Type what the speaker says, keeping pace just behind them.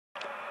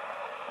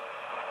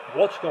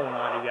What's going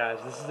on, you guys?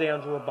 This is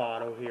Andrew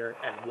Roboto here,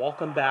 and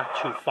welcome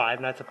back to Five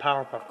Nights at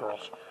Powerpuff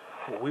Girls,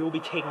 where we will be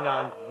taking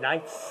on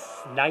night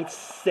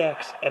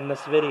 6 in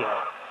this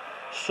video.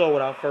 So,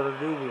 without further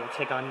ado, we will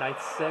take on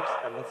night 6,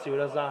 and let's see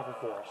what it has to offer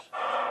for us.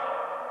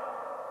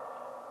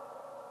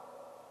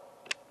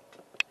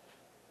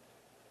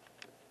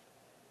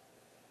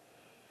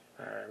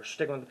 Alright, we're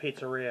sticking with the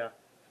pizzeria.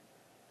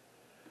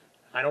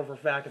 I know for a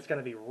fact it's going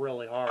to be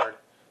really hard.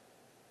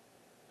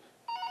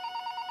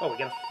 Oh, we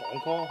get a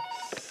phone call?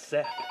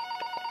 Sick.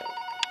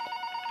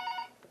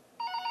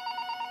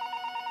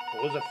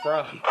 What was it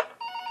from?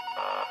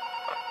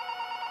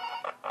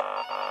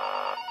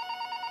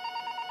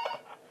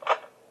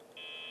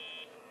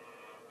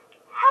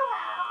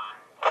 Hello.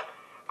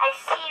 I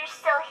see you're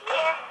still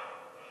here.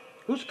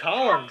 Who's You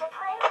calling? have to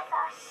play with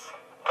us.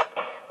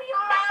 We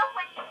love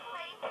when you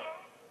play here.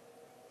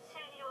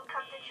 Soon you will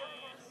come to join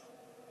us.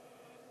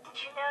 Did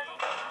you know that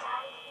you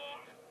died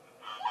here?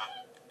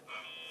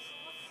 See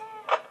you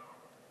soon.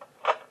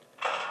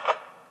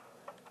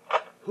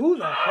 Who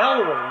the hell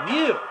were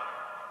you?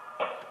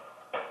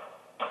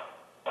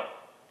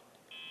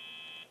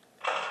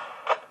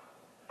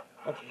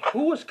 Okay,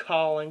 who was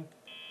calling?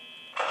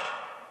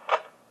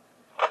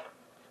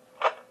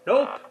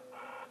 Nope.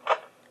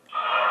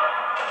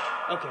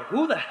 Okay,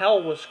 who the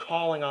hell was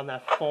calling on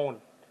that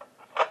phone?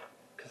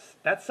 Because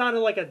that sounded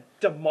like a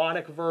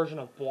demonic version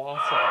of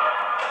Blossom.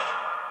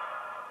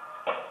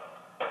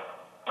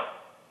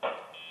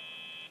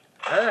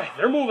 Alright,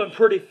 they're moving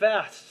pretty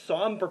fast, so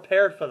I'm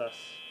prepared for this.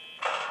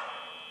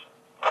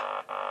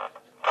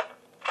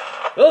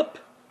 Oop!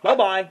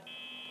 Bye-bye.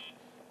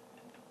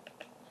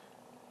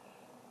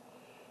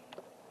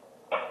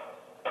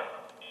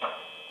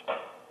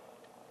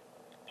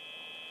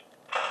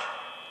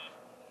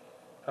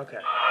 Okay.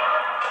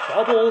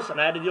 Bubbles, and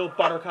I had to deal with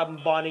Buttercup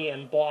and Bunny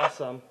and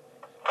Blossom.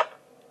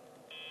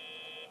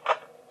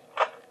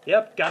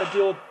 Yep, gotta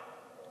deal with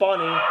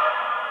Bunny.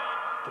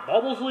 Did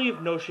Bubbles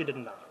leave? No, she did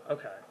not.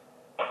 Okay.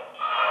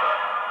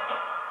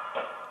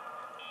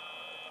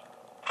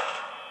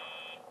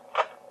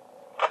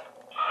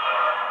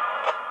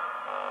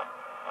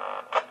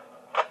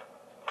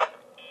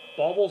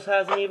 Bubbles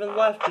hasn't even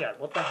left yet.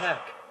 What the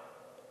heck?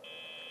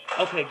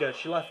 Okay, good.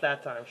 She left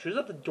that time. She was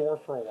at the door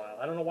for a while.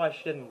 I don't know why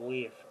she didn't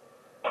leave.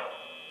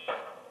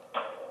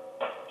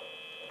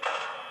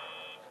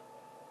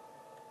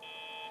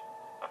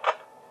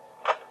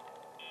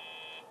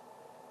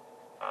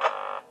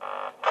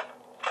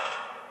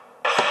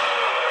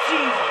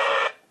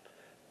 Jesus!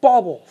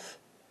 Bubbles!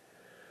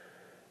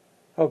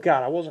 Oh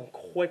god, I wasn't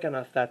quick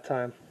enough that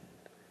time.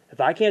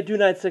 If I can't do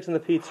night 6 in the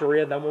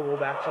pizzeria, then we'll go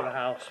back to the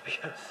house,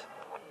 because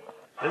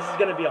this is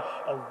going to be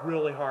a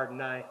really hard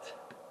night.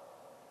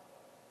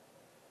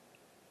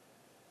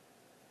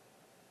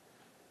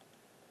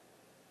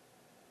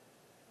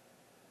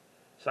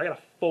 So I gotta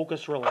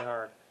focus really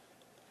hard.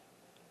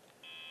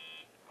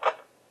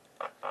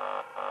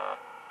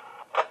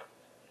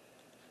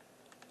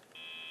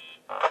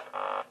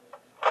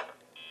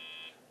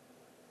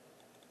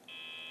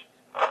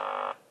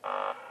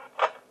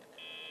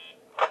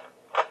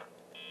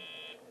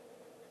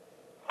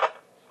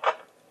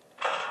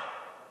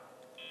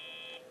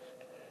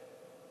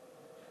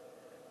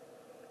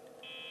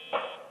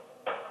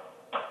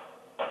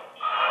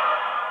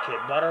 Okay,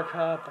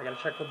 Buttercup, I gotta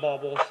check for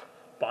Bubbles.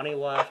 Bunny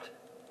left.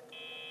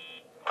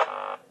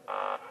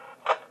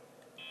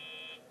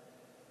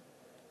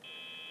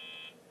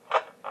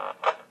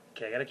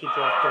 Okay, I gotta keep the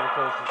left door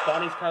closed. Since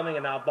Bunny's coming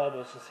and now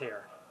Bubbles is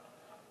here.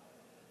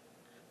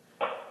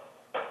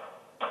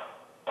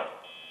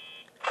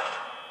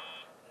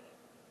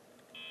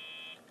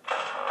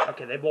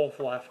 Okay, they both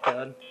left.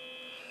 Good.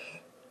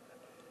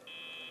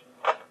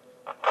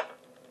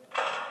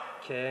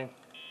 Okay,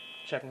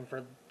 checking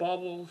for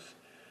Bubbles.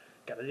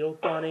 Gotta deal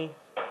with Bunny.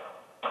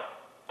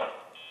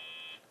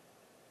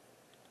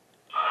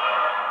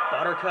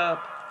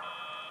 Buttercup.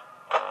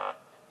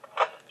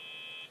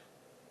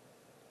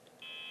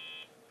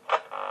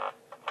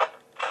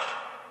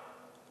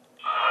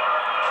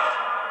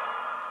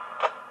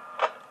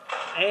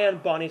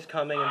 And Bunny's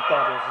coming and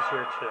Bubbles is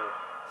here too.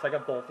 So I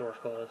got both doors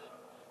closed.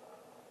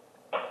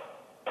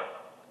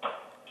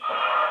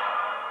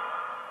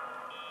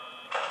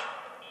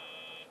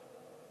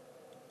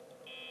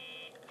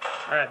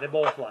 Alright, they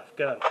both left.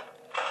 Good.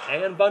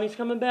 And Bunny's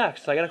coming back,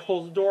 so I gotta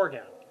close the door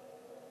again.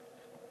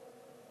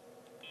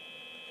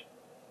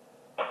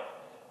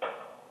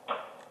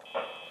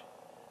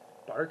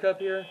 Buttercup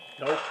here?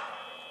 Nope.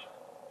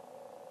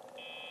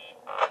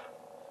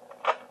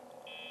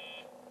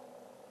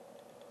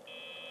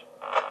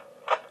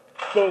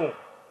 Boom.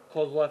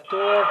 Close the left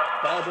door.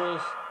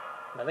 Bubbles.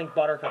 And I think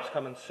Buttercup's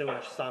coming soon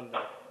or something.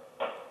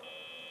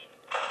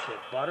 Okay,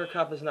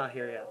 Buttercup is not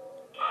here yet.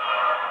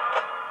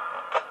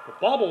 But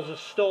Bubbles is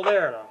still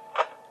there though.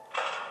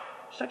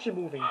 She's actually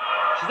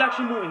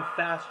moving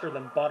faster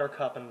than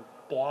Buttercup and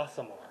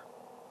Blossom are.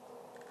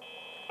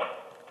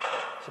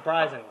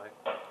 Surprisingly.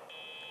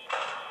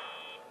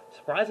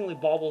 Surprisingly,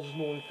 Bubbles is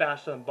moving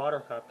faster than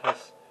Buttercup,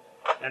 because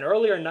And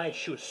earlier nights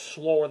she was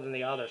slower than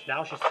the others.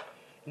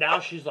 Now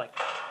she's like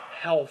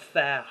hell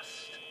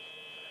fast.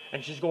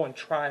 And she's going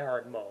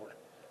try-hard mode.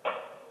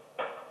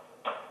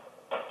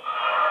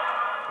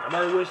 I'm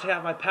already wasting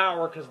half my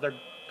power because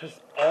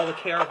all the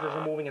characters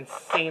are moving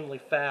insanely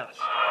fast.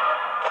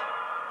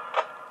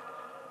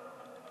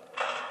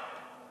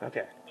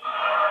 Okay.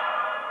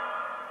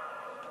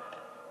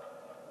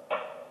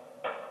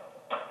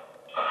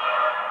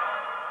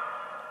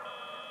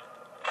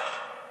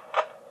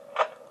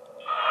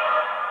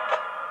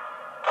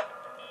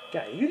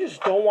 Yeah, you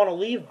just don't want to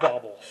leave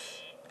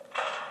Bubbles.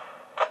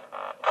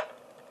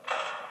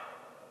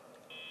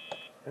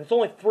 And it's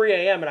only 3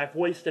 a.m. and I've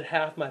wasted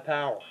half my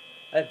power.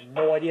 I have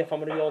no idea if I'm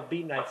going to be able to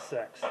beat Night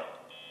 6.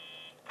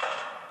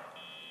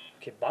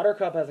 Okay,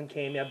 Buttercup hasn't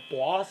came yet.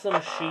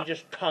 Blossom, she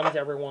just comes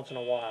every once in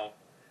a while.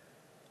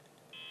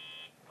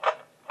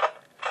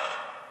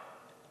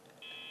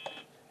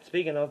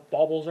 Speaking of,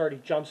 Bubbles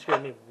already jump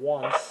scared me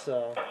once,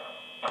 so...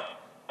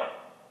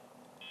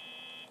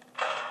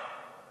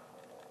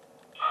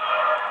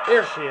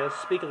 There she is,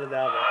 speak of the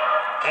devil.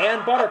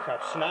 And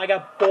Buttercup. So now I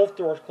got both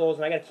doors closed,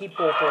 and I gotta keep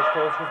both doors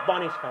closed because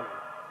Bunny's coming.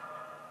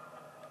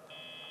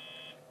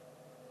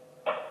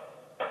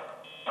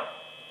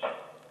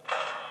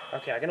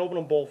 Okay, I can open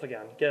them both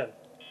again. Good.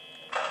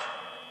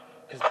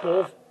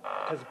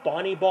 Because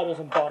Bunny, Bubbles,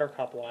 and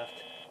Buttercup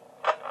left.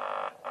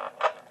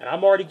 And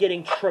I'm already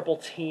getting triple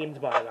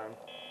teamed by them.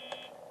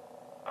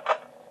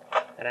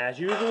 And as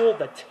usual,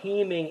 the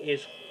teaming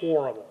is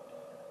horrible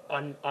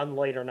on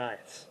later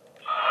nights.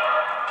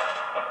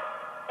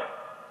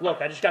 Look,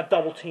 I just got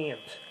double teamed.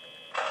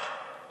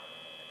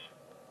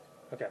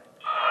 Okay.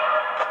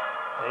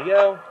 There you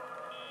go.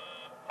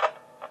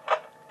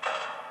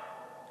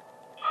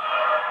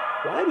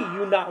 Why do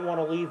you not want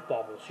to leave,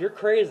 Bubbles? You're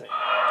crazy.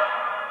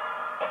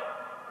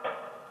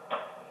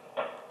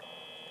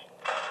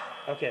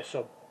 Okay,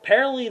 so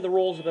apparently the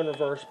roles have been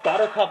reversed.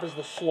 Buttercup is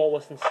the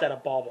slowest instead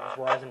of Bubbles,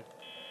 whereas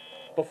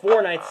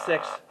before Night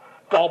 6,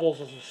 Bubbles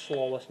was the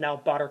slowest. Now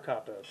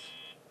Buttercup is.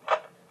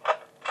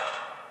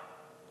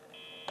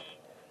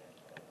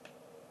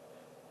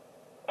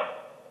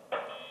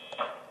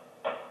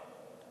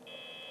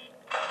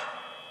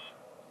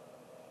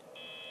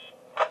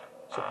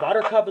 So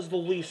Buttercup is the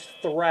least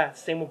threat.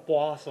 Same with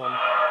Blossom.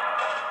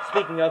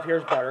 Speaking of,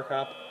 here's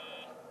Buttercup.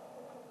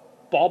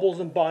 Bubbles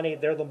and Bunny,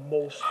 they're the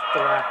most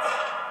threats.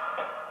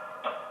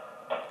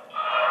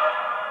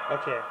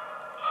 Okay.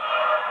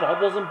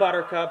 Bubbles and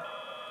Buttercup.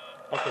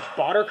 Okay,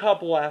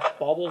 Buttercup left.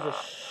 Bubbles is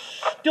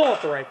still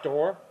at the right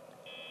door.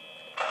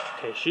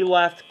 Okay, she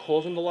left,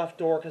 closing the left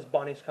door because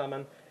Bunny's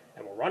coming.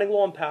 And we're running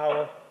low on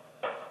power.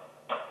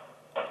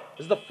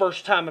 This is the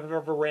first time I've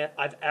ever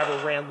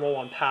ran low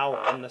on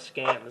power in this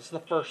game. This is the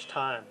first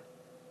time.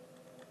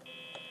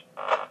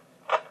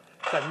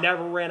 I've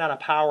never ran out of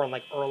power in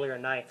like earlier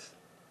nights,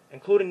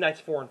 including nights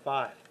 4 and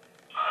 5.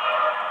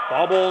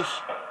 Bubbles.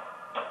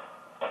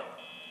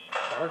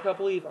 Buttercup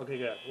leave. Okay,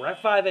 good. We're at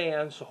 5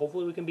 a.m., so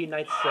hopefully we can beat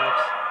Night 6.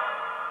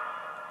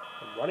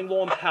 I'm running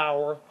low on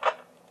power.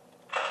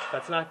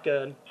 That's not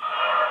good.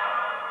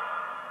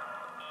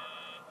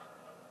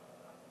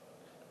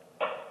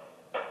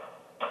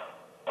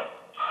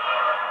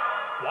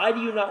 Why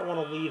do you not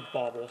want to leave,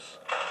 Bubbles?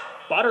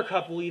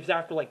 Buttercup leaves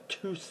after like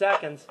 2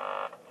 seconds,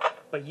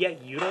 but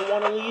yet you don't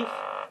want to leave?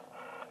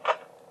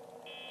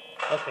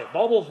 Okay,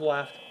 Bubbles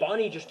left.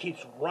 Bunny just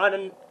keeps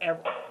running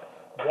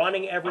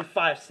every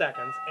 5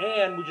 seconds,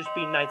 and we just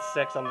beat Night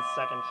 6 on the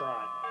second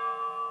try.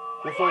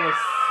 With only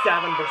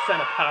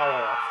 7% of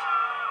power left.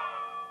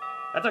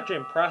 That's actually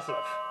impressive.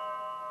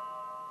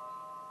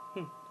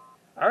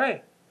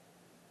 Alright.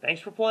 Thanks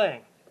for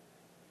playing.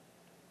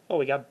 Oh,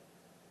 we got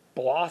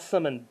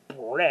Blossom and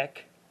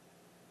Brick.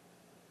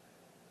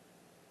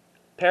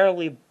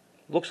 Apparently,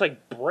 looks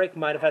like Brick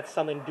might have had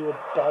something to do with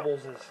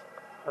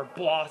or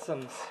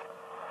Blossom's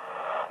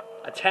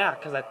attack,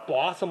 because that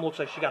Blossom looks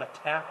like she got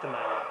attacked in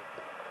that one.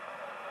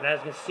 And as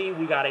you can see,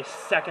 we got a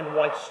second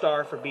white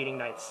star for beating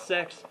Night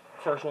 6.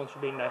 First one's for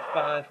beating Night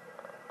 5.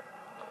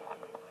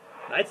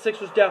 Night 6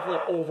 was definitely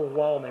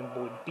overwhelming,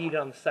 but we beat it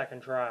on the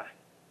second try.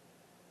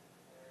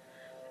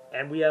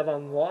 And we have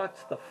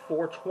unlocked the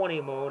 420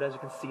 mode, as you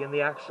can see in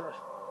the extras.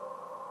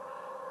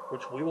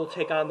 Which we will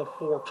take on the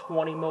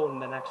 420 mode in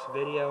the next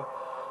video.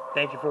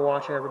 Thank you for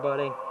watching,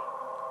 everybody.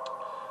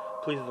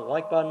 Please hit the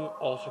like button,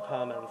 also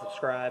comment and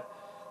subscribe.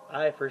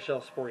 I appreciate all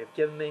the support you've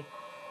given me.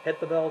 Hit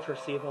the bell to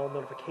receive all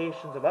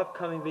notifications of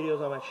upcoming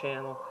videos on my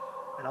channel.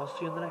 And I'll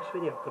see you in the next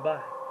video.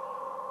 Goodbye.